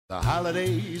The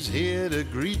holiday's here to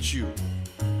greet you,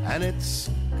 and it's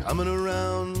coming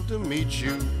around to meet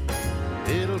you.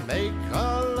 It'll make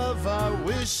all of our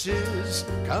wishes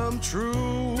come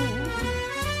true.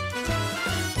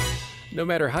 No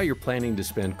matter how you're planning to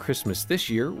spend Christmas this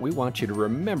year, we want you to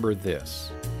remember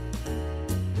this.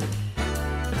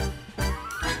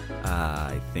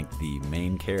 I think the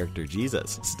main character,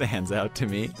 Jesus, stands out to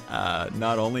me.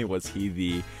 Not only was he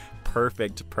the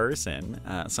perfect person,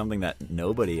 something that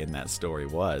nobody in that story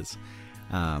was,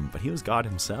 but he was God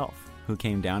himself, who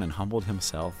came down and humbled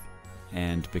himself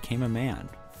and became a man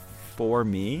for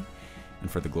me and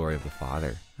for the glory of the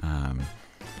Father.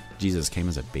 Jesus came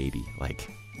as a baby. Like,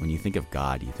 when you think of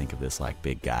God, you think of this like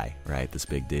big guy, right? This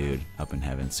big dude up in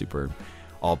heaven, super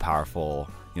all-powerful,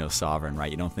 sovereign,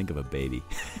 right? You don't think of a baby.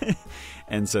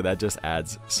 And so that just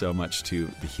adds so much to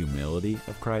the humility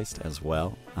of Christ as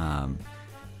well.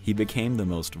 He became the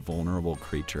most vulnerable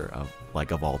creature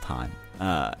of all time.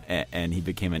 And he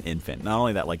became an infant. Not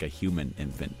only that, like a human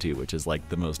infant too, which is like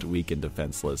the most weak and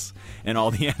defenseless in all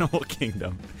the animal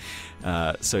kingdom.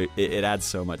 So it adds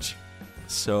so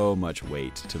much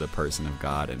weight to the person of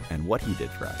God and what he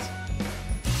did for us.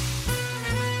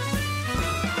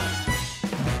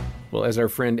 Well, as our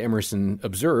friend Emerson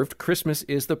observed, Christmas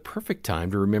is the perfect time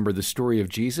to remember the story of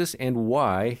Jesus and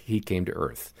why he came to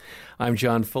earth. I'm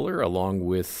John Fuller, along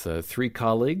with three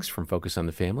colleagues from Focus on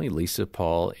the Family, Lisa,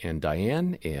 Paul, and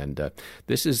Diane, and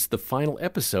this is the final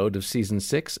episode of Season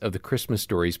 6 of the Christmas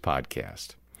Stories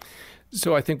podcast.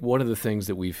 So I think one of the things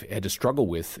that we've had to struggle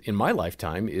with in my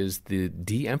lifetime is the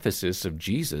de-emphasis of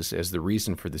Jesus as the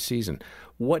reason for the season.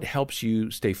 What helps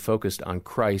you stay focused on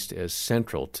Christ as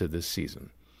central to this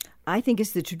season? I think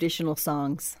it's the traditional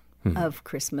songs of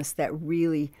Christmas that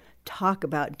really talk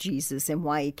about Jesus and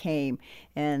why he came.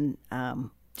 And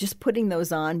just putting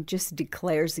those on just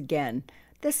declares again,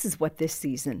 this is what this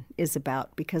season is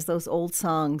about, because those old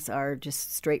songs are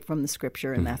just straight from the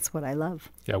scripture, and that's what I love.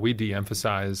 Yeah, we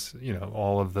de-emphasize,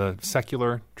 all of the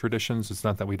secular traditions. It's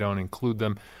not that we don't include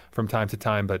them from time to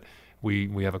time, but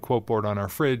we have a quote board on our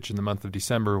fridge. In the month of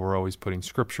December, we're always putting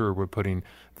scripture. We're putting,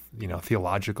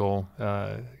 theological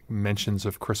mentions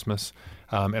of Christmas.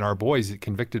 And our boys, it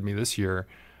convicted me this year.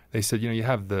 They said, you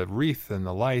have the wreath and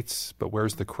the lights, but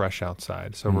where's the creche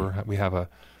outside? So we have a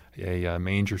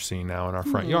manger scene now in our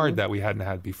front yard that we hadn't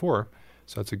had before.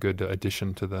 So it's a good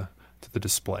addition to the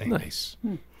display. Nice.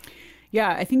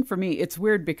 Yeah, I think for me, it's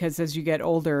weird because as you get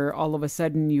older, all of a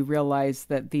sudden you realize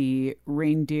that the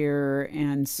reindeer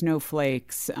and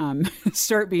snowflakes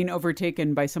start being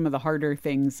overtaken by some of the harder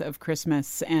things of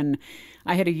Christmas. And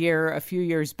I had a few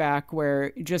years back,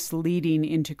 where just leading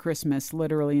into Christmas,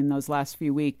 literally in those last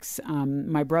few weeks,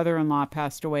 my brother-in-law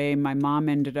passed away. My mom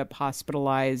ended up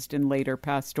hospitalized and later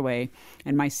passed away.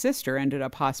 And my sister ended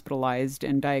up hospitalized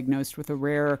and diagnosed with a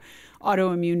rare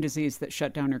autoimmune disease that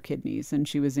shut down her kidneys. And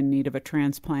she was in need of a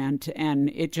transplant, and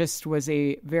it just was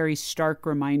a very stark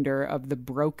reminder of the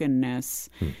brokenness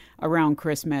around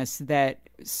Christmas that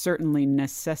certainly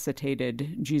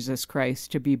necessitated Jesus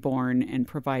Christ to be born and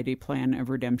provide a plan of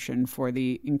redemption for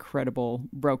the incredible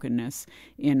brokenness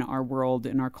in our world,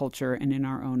 in our culture, and in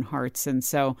our own hearts. And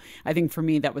so I think for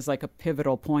me, that was like a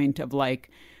pivotal point of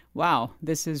wow,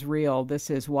 this is real. This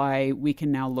is why we can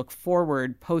now look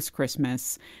forward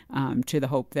post-Christmas to the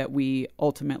hope that we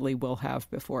ultimately will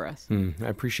have before us. I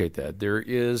appreciate that. There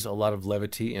is a lot of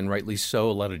levity, and rightly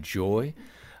so, a lot of joy.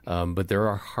 But there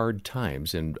are hard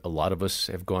times, and a lot of us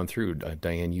have gone through.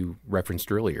 Diane, you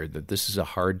referenced earlier that this is a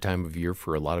hard time of year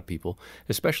for a lot of people,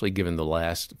 especially given the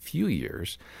last few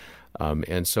years.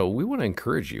 And so we want to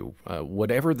encourage you,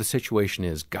 whatever the situation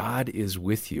is, God is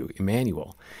with you,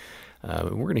 Emmanuel.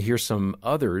 We're going to hear some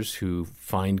others who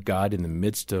find God in the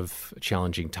midst of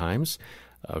challenging times.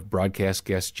 Broadcast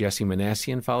guest Jesse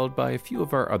Manassian, followed by a few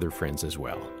of our other friends as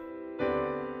well.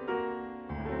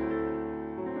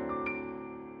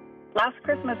 Last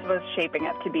Christmas was shaping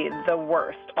up to be the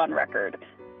worst on record.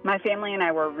 My family and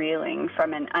I were reeling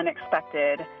from an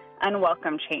unexpected,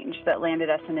 unwelcome change that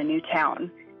landed us in a new town,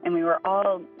 and we were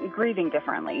all grieving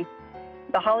differently.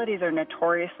 The holidays are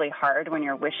notoriously hard when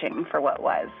you're wishing for what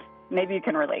was. Maybe you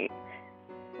can relate.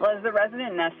 Well, as the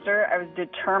resident nester, I was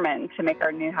determined to make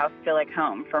our new house feel like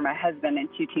home for my husband and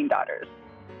 2 teen daughters.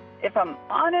 If I'm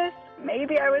honest,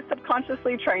 maybe I was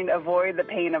subconsciously trying to avoid the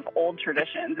pain of old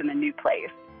traditions in a new place.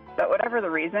 But whatever the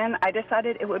reason, I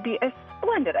decided it would be a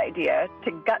splendid idea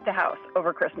to gut the house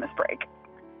over Christmas break.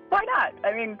 Why not?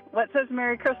 I mean, what says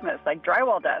Merry Christmas like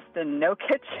drywall dust and no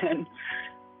kitchen?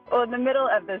 Well, in the middle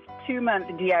of this 2-month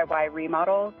DIY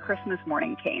remodel, Christmas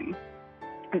morning came.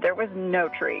 There was no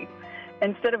tree.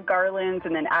 Instead of garlands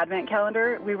and an advent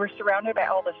calendar, we were surrounded by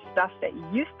all the stuff that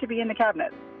used to be in the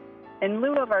cabinets. In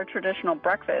lieu of our traditional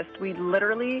breakfast, we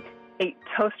literally ate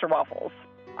toaster waffles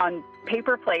on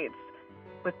paper plates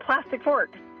with plastic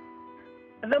forks.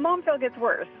 The mom fail gets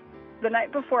worse. The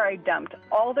night before, I dumped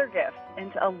all their gifts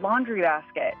into a laundry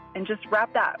basket and just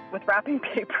wrapped that with wrapping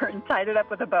paper and tied it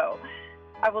up with a bow.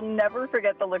 I will never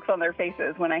forget the looks on their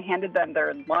faces when I handed them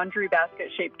their laundry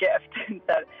basket-shaped gift and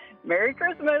said, "Merry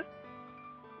Christmas."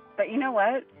 But you know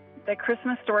what? The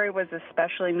Christmas story was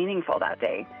especially meaningful that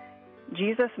day.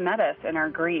 Jesus met us in our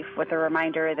grief with a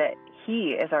reminder that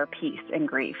He is our peace in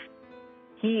grief.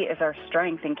 He is our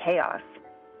strength in chaos.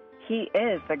 He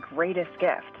is the greatest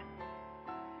gift.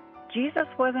 Jesus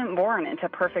wasn't born into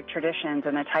perfect traditions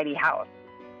in a tidy house.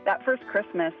 That first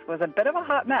Christmas was a bit of a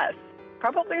hot mess.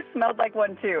 Probably smelled like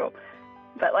one too.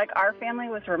 But like our family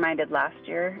was reminded last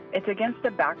year, it's against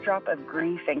a backdrop of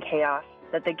grief and chaos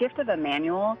that the gift of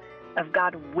Emmanuel, of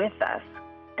God with us,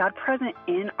 God present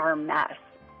in our mess,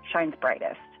 shines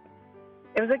brightest.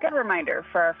 It was a good reminder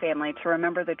for our family to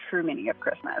remember the true meaning of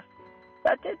Christmas.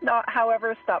 That did not,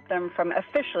 however, stop them from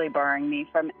officially barring me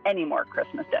from any more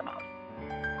Christmas demos.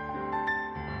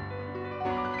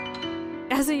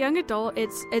 As a young adult,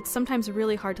 it's sometimes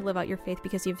really hard to live out your faith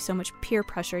because you have so much peer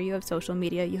pressure, you have social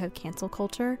media, you have cancel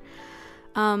culture.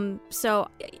 So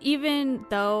even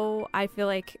though I feel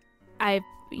like I've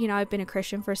been a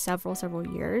Christian for several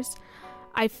years,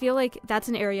 I feel like that's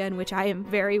an area in which I am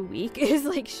very weak, is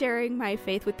like sharing my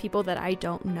faith with people that I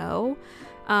don't know,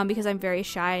 because I'm very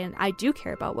shy and I do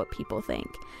care about what people think.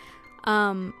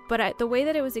 But the way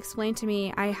that it was explained to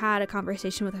me, I had a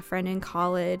conversation with a friend in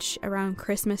college around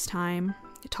Christmas time,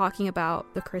 talking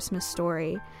about the Christmas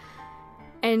story.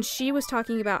 And she was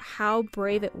talking about how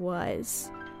brave it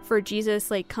was for Jesus,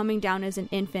 like coming down as an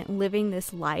infant, living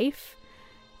this life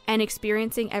and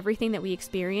experiencing everything that we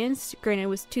experienced. Granted, it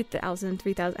was 2,000,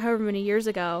 3,000, however many years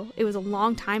ago. It was a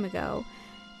long time ago.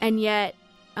 And yet,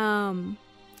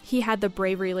 he had the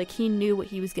bravery, like he knew what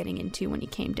he was getting into when he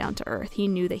came down to earth. He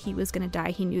knew that he was going to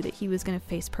die. He knew that he was going to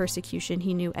face persecution.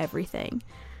 He knew everything.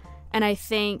 And I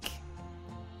think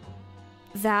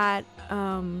that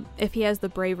if he has the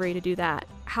bravery to do that,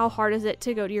 how hard is it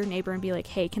to go to your neighbor and be like,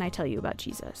 "Hey, can I tell you about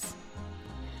Jesus?"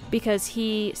 Because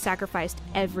he sacrificed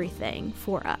everything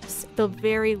for us. The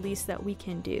very least that we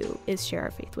can do is share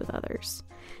our faith with others.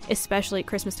 Especially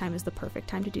Christmas time is the perfect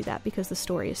time to do that because the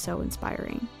story is so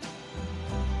inspiring.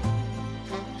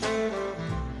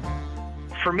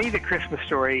 For me, the Christmas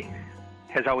story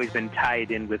has always been tied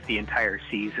in with the entire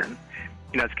season.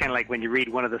 You know, it's kind of like when you read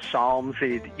one of the Psalms,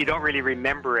 you don't really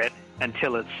remember it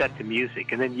until it's set to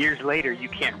music. And then years later, you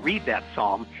can't read that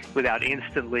Psalm without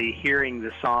instantly hearing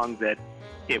the song that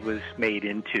it was made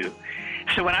into.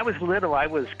 So when I was little, I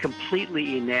was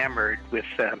completely enamored with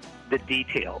the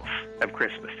details of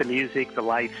Christmas, the music, the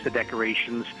lights, the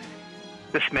decorations,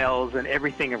 the smells, and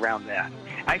everything around that.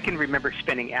 I can remember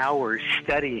spending hours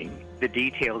studying the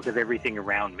details of everything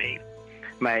around me.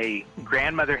 My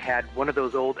grandmother had one of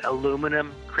those old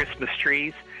aluminum Christmas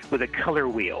trees with a color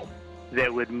wheel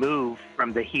that would move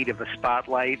from the heat of a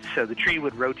spotlight. So the tree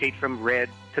would rotate from red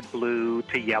to blue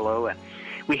to yellow. And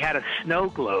we had a snow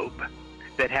globe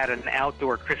that had an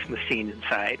outdoor Christmas scene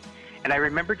inside. And I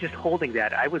remember just holding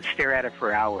that. I would stare at it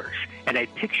for hours. And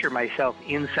I'd picture myself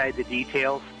inside the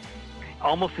details,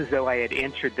 almost as though I had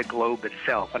entered the globe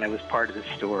itself and I was part of the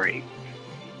story.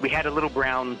 We had a little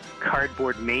brown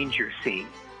cardboard manger scene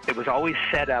that was always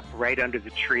set up right under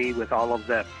the tree with all of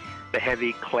the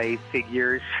heavy clay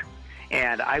figures.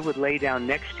 And I would lay down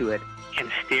next to it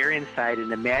and stare inside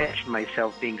and imagine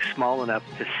myself being small enough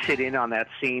to sit in on that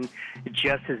scene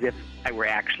just as if I were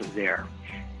actually there.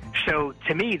 So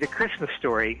to me, the Christmas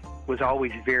story was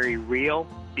always very real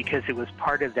because it was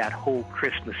part of that whole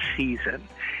Christmas season.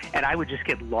 And I would just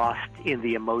get lost in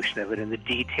the emotion of it and the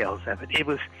details of it.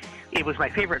 It was my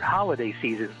favorite holiday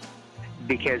season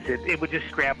because it would just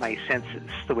grab my senses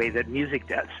the way that music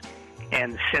does.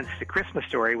 And since the Christmas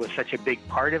story was such a big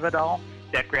part of it all,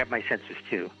 that grabbed my senses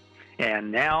too.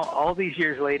 And now, all these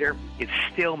years later, it's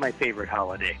still my favorite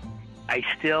holiday. I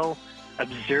still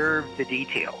observe the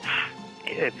details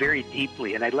very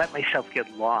deeply, and I let myself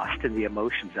get lost in the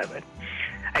emotions of it.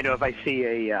 I know if I see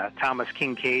a Thomas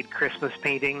Kinkade Christmas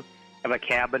painting of a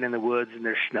cabin in the woods and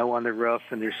there's snow on the roof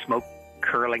and there's smoke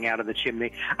curling out of the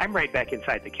chimney, I'm right back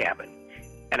inside the cabin,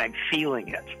 and I'm feeling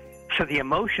it. So the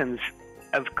emotions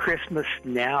of Christmas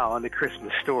now and the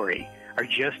Christmas story are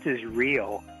just as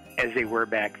real as they were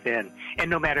back then. And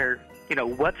no matter,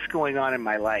 what's going on in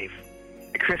my life,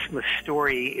 the Christmas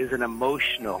story is an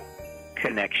emotional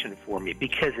connection for me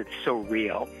because it's so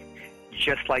real.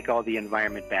 just like all the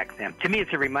environment back then. To me,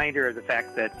 it's a reminder of the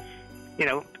fact that,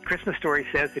 Christmas Story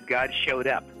says that God showed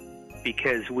up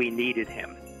because we needed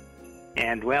him.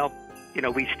 And, well,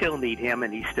 we still need him,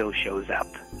 and he still shows up.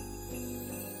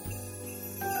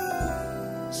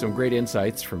 Some great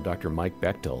insights from Dr. Mike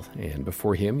Bechtel. And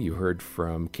before him, you heard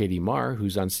from Katie Marr,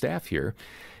 who's on staff here.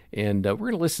 And we're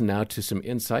going to listen now to some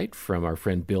insight from our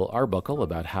friend Bill Arbuckle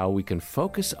about how we can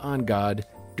focus on God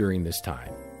during this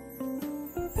time.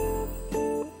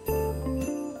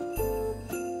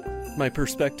 My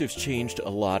perspective's changed a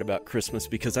lot about Christmas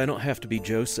because I don't have to be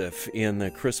Joseph in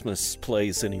the Christmas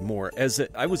plays anymore.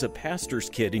 I was a pastor's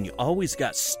kid, and you always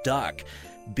got stuck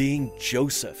being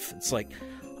Joseph. It's like,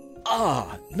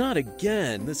 not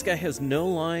again. This guy has no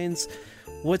lines.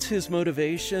 What's his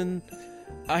motivation?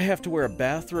 I have to wear a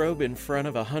bathrobe in front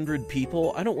of 100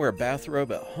 people. I don't wear a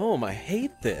bathrobe at home. I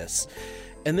hate this.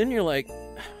 And then you're like,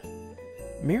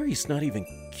 Mary's not even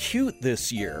cute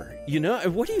this year.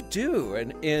 What do you do?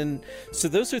 And so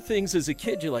those are things as a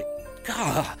kid you're like,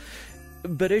 God.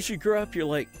 But as you grow up, you're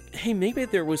like, hey, maybe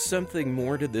there was something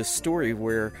more to this story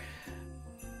where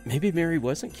maybe Mary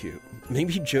wasn't cute.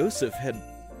 Maybe Joseph had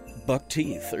buck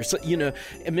teeth or so,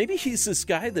 and maybe he's this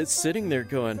guy that's sitting there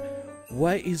going,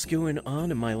 what is going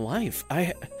on in my life?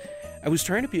 I was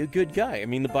trying to be a good guy. I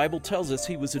mean, the Bible tells us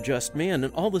he was a just man,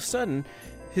 and all of a sudden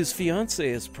his fiance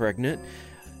is pregnant.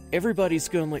 Everybody's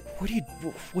going like,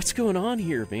 what's going on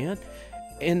here, man?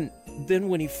 And then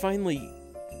when he finally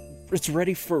is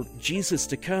ready for Jesus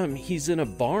to come, he's in a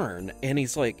barn, and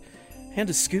he's like, had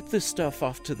to scoop this stuff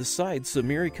off to the side so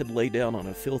Mary could lay down on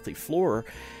a filthy floor.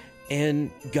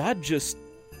 And God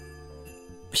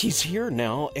he's here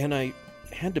now, and I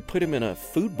had to put him in a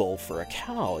food bowl for a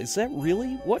cow. Is that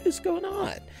really what is going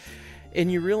on? And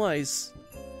you realize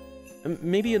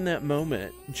maybe in that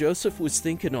moment, Joseph was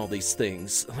thinking all these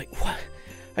things. Like, what?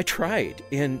 I tried,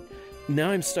 and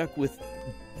now I'm stuck with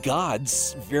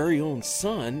God's very own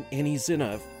son, and he's in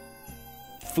a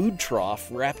food trough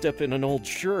wrapped up in an old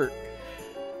shirt.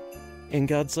 And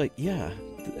God's like, yeah,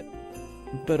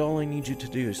 but all I need you to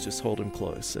do is just hold him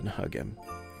close and hug him.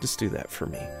 Just do that for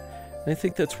me. And I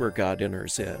think that's where God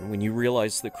enters in. When you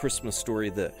realize the Christmas story,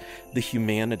 the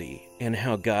humanity and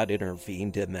how God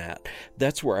intervened in that,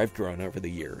 that's where I've grown over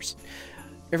the years.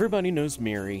 Everybody knows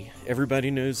Mary. Everybody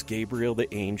knows Gabriel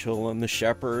the angel, and the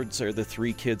shepherds are the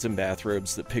 3 kids in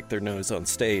bathrobes that pick their nose on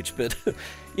stage. But,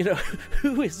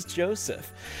 who is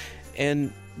Joseph?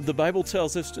 And the Bible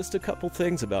tells us just a couple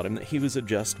things about him, that he was a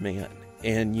just man.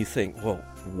 And you think, well,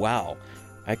 wow,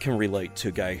 I can relate to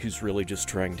a guy who's really just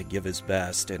trying to give his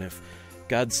best. And if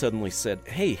God suddenly said,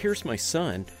 hey, here's my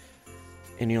son,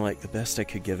 and you're like, the best I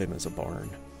could give him is a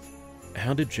barn.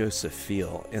 How did Joseph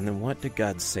feel? And then what did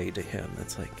God say to him?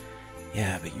 That's like,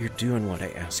 yeah, but you're doing what I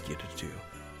ask you to do.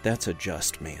 That's a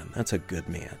just man. That's a good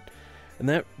man. And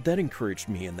that encouraged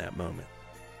me in that moment.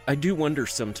 I do wonder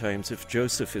sometimes if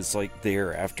Joseph is like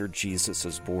there after Jesus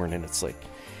is born, and it's like,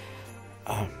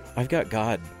 I've got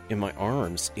God in my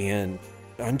arms, and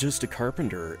I'm just a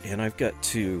carpenter, and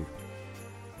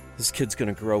this kid's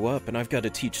going to grow up, and I've got to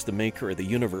teach the maker of the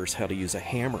universe how to use a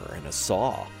hammer and a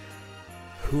saw.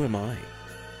 Who am I?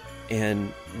 And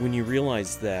when you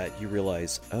realize that, you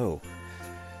realize,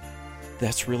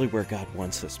 that's really where God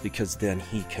wants us, because then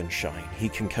he can shine. He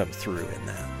can come through in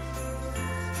that.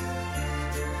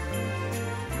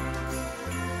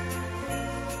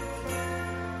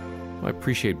 I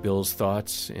appreciate Bill's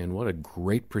thoughts, and what a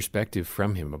great perspective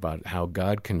from him about how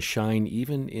God can shine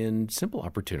even in simple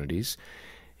opportunities.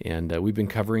 And we've been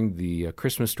covering the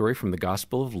Christmas story from the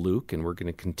Gospel of Luke, and we're going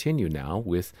to continue now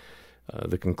with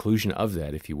the conclusion of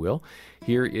that, if you will.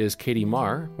 Here is Katie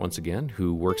Marr, once again,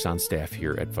 who works on staff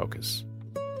here at Focus.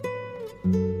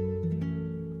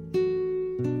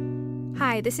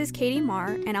 Hi, this is Katie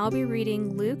Marr, and I'll be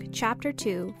reading Luke chapter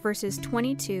 2, verses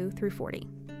 22 through 40.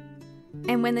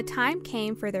 And when the time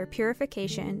came for their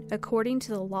purification, according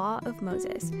to the law of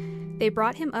Moses, they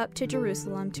brought him up to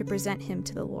Jerusalem to present him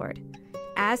to the Lord.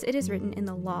 As it is written in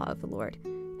the law of the Lord,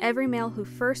 every male who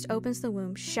first opens the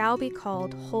womb shall be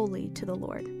called holy to the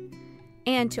Lord.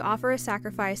 And to offer a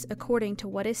sacrifice according to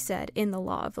what is said in the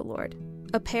law of the Lord,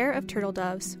 a pair of turtle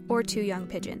doves or 2 young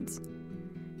pigeons.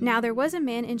 Now there was a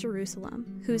man in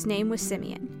Jerusalem whose name was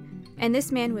Simeon, and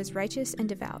this man was righteous and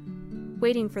devout,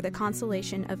 waiting for the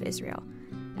consolation of Israel,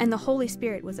 and the Holy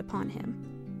Spirit was upon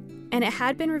him. And it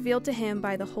had been revealed to him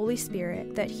by the Holy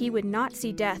Spirit that he would not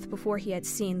see death before he had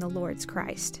seen the Lord's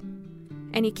Christ.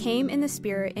 And he came in the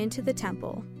Spirit into the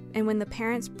temple, and when the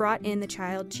parents brought in the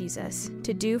child Jesus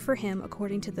to do for him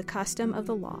according to the custom of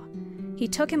the law, he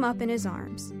took him up in his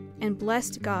arms, and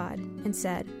blessed God, and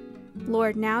said,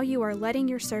 Lord, now you are letting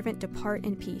your servant depart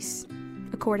in peace,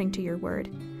 according to your word.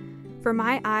 For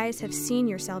my eyes have seen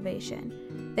your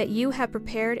salvation, that you have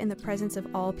prepared in the presence of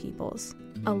all peoples,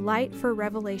 a light for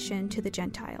revelation to the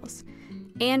Gentiles,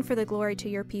 and for the glory to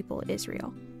your people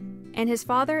Israel. And his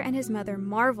father and his mother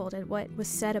marveled at what was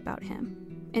said about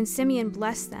him. And Simeon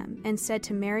blessed them and said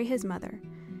to Mary his mother,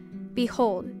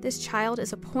 Behold, this child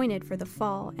is appointed for the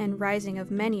fall and rising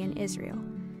of many in Israel,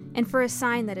 and for a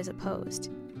sign that is opposed.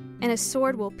 And a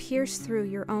sword will pierce through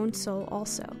your own soul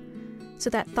also, so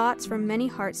that thoughts from many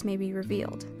hearts may be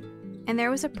revealed. And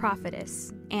there was a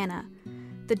prophetess, Anna,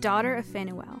 the daughter of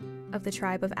Phanuel, of the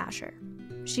tribe of Asher.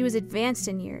 She was advanced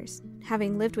in years,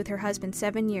 having lived with her husband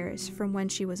 7 years from when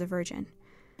she was a virgin,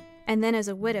 and then as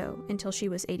a widow until she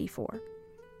was 84.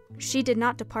 She did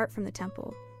not depart from the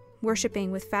temple,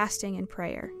 worshiping with fasting and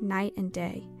prayer night and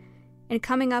day. And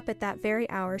coming up at that very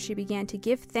hour, she began to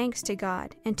give thanks to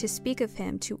God and to speak of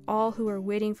him to all who were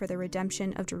waiting for the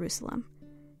redemption of Jerusalem.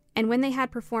 And when they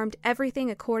had performed everything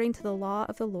according to the law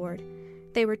of the Lord,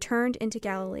 they returned into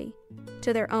Galilee,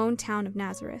 to their own town of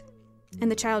Nazareth.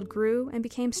 And the child grew and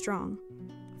became strong,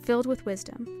 filled with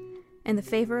wisdom, and the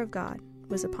favor of God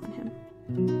was upon him.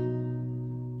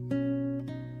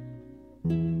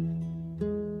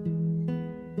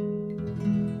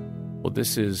 Well,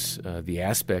 this is the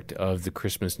aspect of the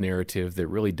Christmas narrative that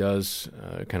really does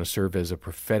kind of serve as a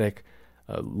prophetic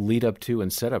lead up to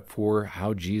and set up for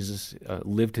how Jesus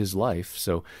lived his life.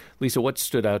 So, Lisa, what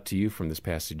stood out to you from this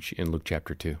passage in Luke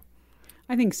chapter 2?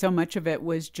 I think so much of it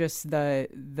was just the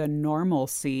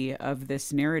normalcy of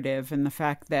this narrative and the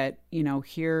fact that,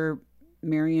 here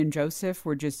Mary and Joseph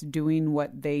were just doing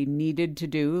what they needed to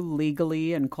do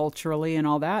legally and culturally and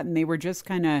all that. And they were just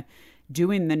kind of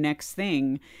doing the next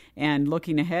thing and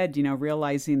looking ahead,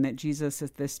 realizing that Jesus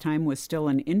at this time was still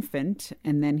an infant,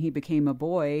 and then he became a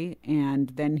boy, and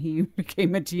then he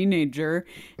became a teenager.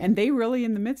 And they really,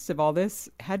 in the midst of all this,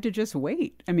 had to just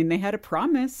wait. I mean, they had a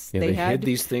promise. Yeah, they hid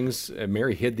these things.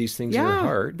 Mary hid these things in her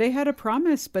heart. They had a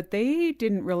promise, but they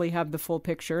didn't really have the full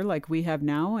picture like we have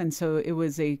now. And so it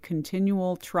was a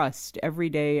continual trust every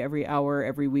day, every hour,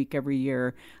 every week, every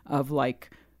year of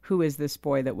who is this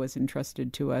boy that was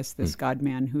entrusted to us, this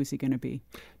God-man? Who's he going to be?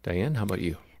 Diane, how about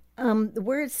you?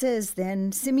 Where it says,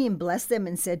 then Simeon blessed them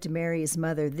and said to Mary, his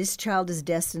mother, this child is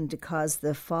destined to cause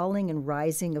the falling and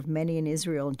rising of many in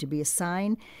Israel and to be a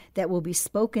sign that will be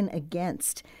spoken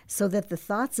against, so that the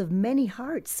thoughts of many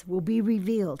hearts will be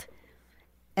revealed.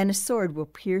 And a sword will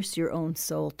pierce your own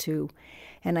soul too.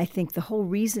 And I think the whole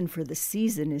reason for the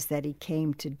season is that he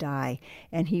came to die.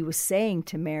 And he was saying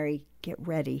to Mary, get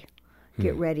ready.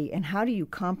 Get ready. And how do you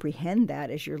comprehend that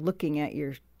as you're looking at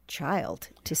your child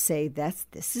to say, this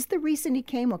is the reason he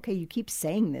came? Okay, you keep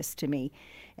saying this to me.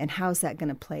 And how's that going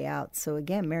to play out? So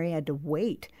again, Mary had to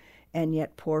wait and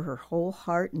yet pour her whole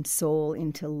heart and soul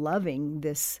into loving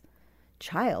this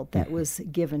child that was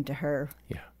given to her.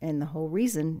 Yeah. And the whole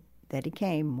reason that he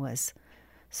came was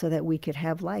so that we could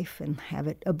have life and have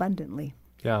it abundantly.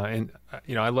 Yeah, and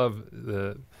I love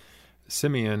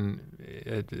Simeon,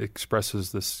 it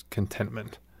expresses this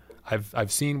contentment.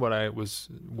 I've seen what I was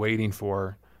waiting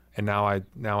for, and now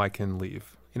I can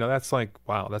leave. That's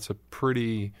wow, that's a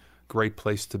pretty great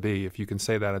place to be if you can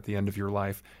say that at the end of your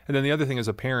life. And then the other thing, as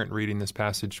a parent reading this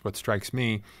passage, what strikes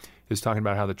me is talking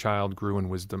about how the child grew in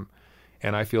wisdom.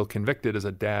 And I feel convicted as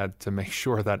a dad to make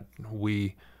sure that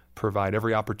we provide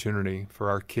every opportunity for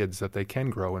our kids that they can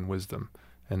grow in wisdom.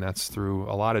 And that's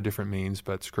through a lot of different means,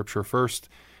 but Scripture first,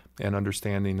 and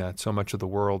understanding that so much of the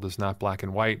world is not black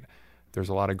and white. There's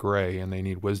a lot of gray, and they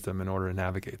need wisdom in order to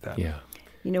navigate that. Yeah.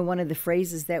 One of the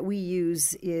phrases that we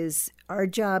use is, our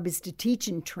job is to teach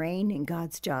and train, and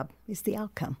God's job is the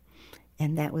outcome.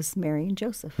 And that was Mary and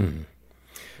Joseph.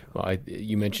 Well,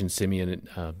 you mentioned Simeon.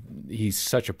 He's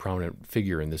such a prominent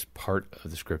figure in this part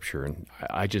of the Scripture. And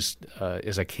I just,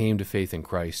 as I came to faith in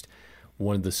Christ,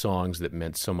 one of the songs that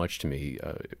meant so much to me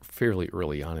fairly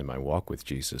early on in my walk with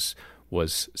Jesus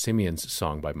was Simeon's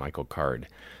song by Michael Card.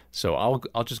 So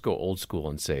I'll just go old school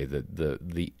and say that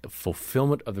the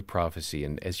fulfillment of the prophecy,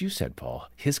 and as you said, Paul,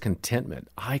 his contentment,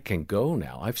 I can go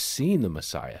now. I've seen the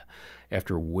Messiah.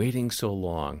 After waiting so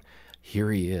long,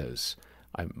 here he is.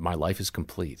 My life is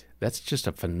complete. That's just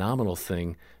a phenomenal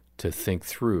thing to think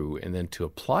through, and then to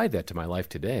apply that to my life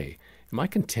today. Am I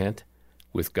content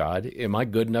with God? Am I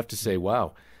good enough to say,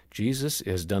 wow, Jesus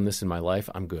has done this in my life,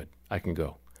 I'm good, I can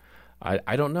go?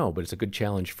 I don't know, but it's a good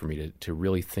challenge for me to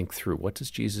really think through, what does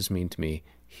Jesus mean to me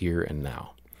here and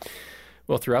now?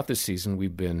 Well, throughout this season,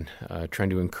 we've been trying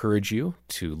to encourage you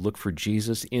to look for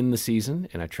Jesus in the season,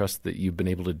 and I trust that you've been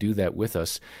able to do that with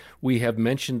us. We have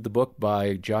mentioned the book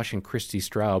by Josh and Christy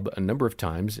Straub a number of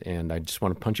times, and I just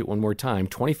want to punch it one more time,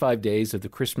 25 Days of the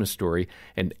Christmas Story,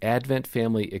 an Advent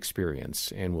Family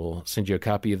Experience. And we'll send you a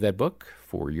copy of that book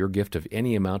for your gift of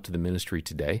any amount to the ministry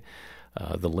today.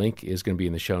 The link is going to be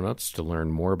in the show notes to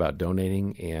learn more about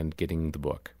donating and getting the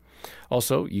book.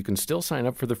 Also, you can still sign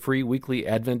up for the free weekly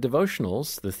Advent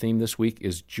devotionals. The theme this week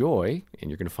is joy,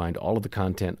 and you're going to find all of the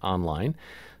content online.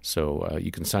 So you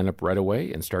can sign up right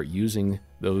away and start using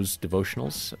those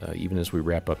devotionals even as we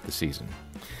wrap up the season.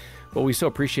 Well, we so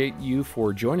appreciate you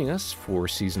for joining us for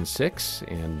Season 6,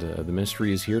 and the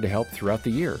ministry is here to help throughout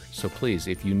the year. So please,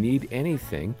 if you need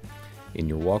anything in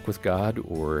your walk with God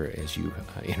or as you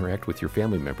interact with your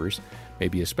family members,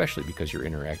 maybe especially because you're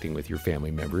interacting with your family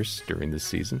members during this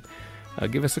season,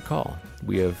 give us a call.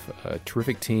 We have a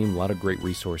terrific team, a lot of great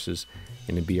resources,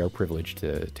 and it'd be our privilege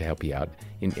to help you out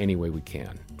in any way we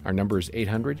can. Our number is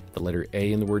 800, the letter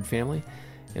A in the word family,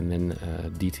 and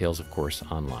then details, of course,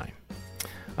 online.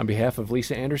 On behalf of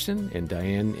Lisa Anderson and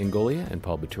Diane Ingolia and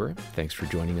Paul Batura, thanks for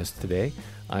joining us today.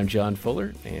 I'm John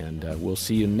Fuller, and we'll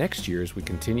see you next year as we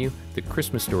continue the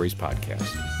Christmas Stories podcast.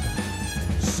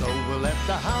 So we'll let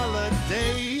the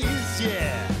holidays,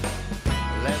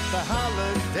 let the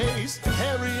holidays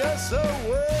carry us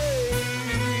away.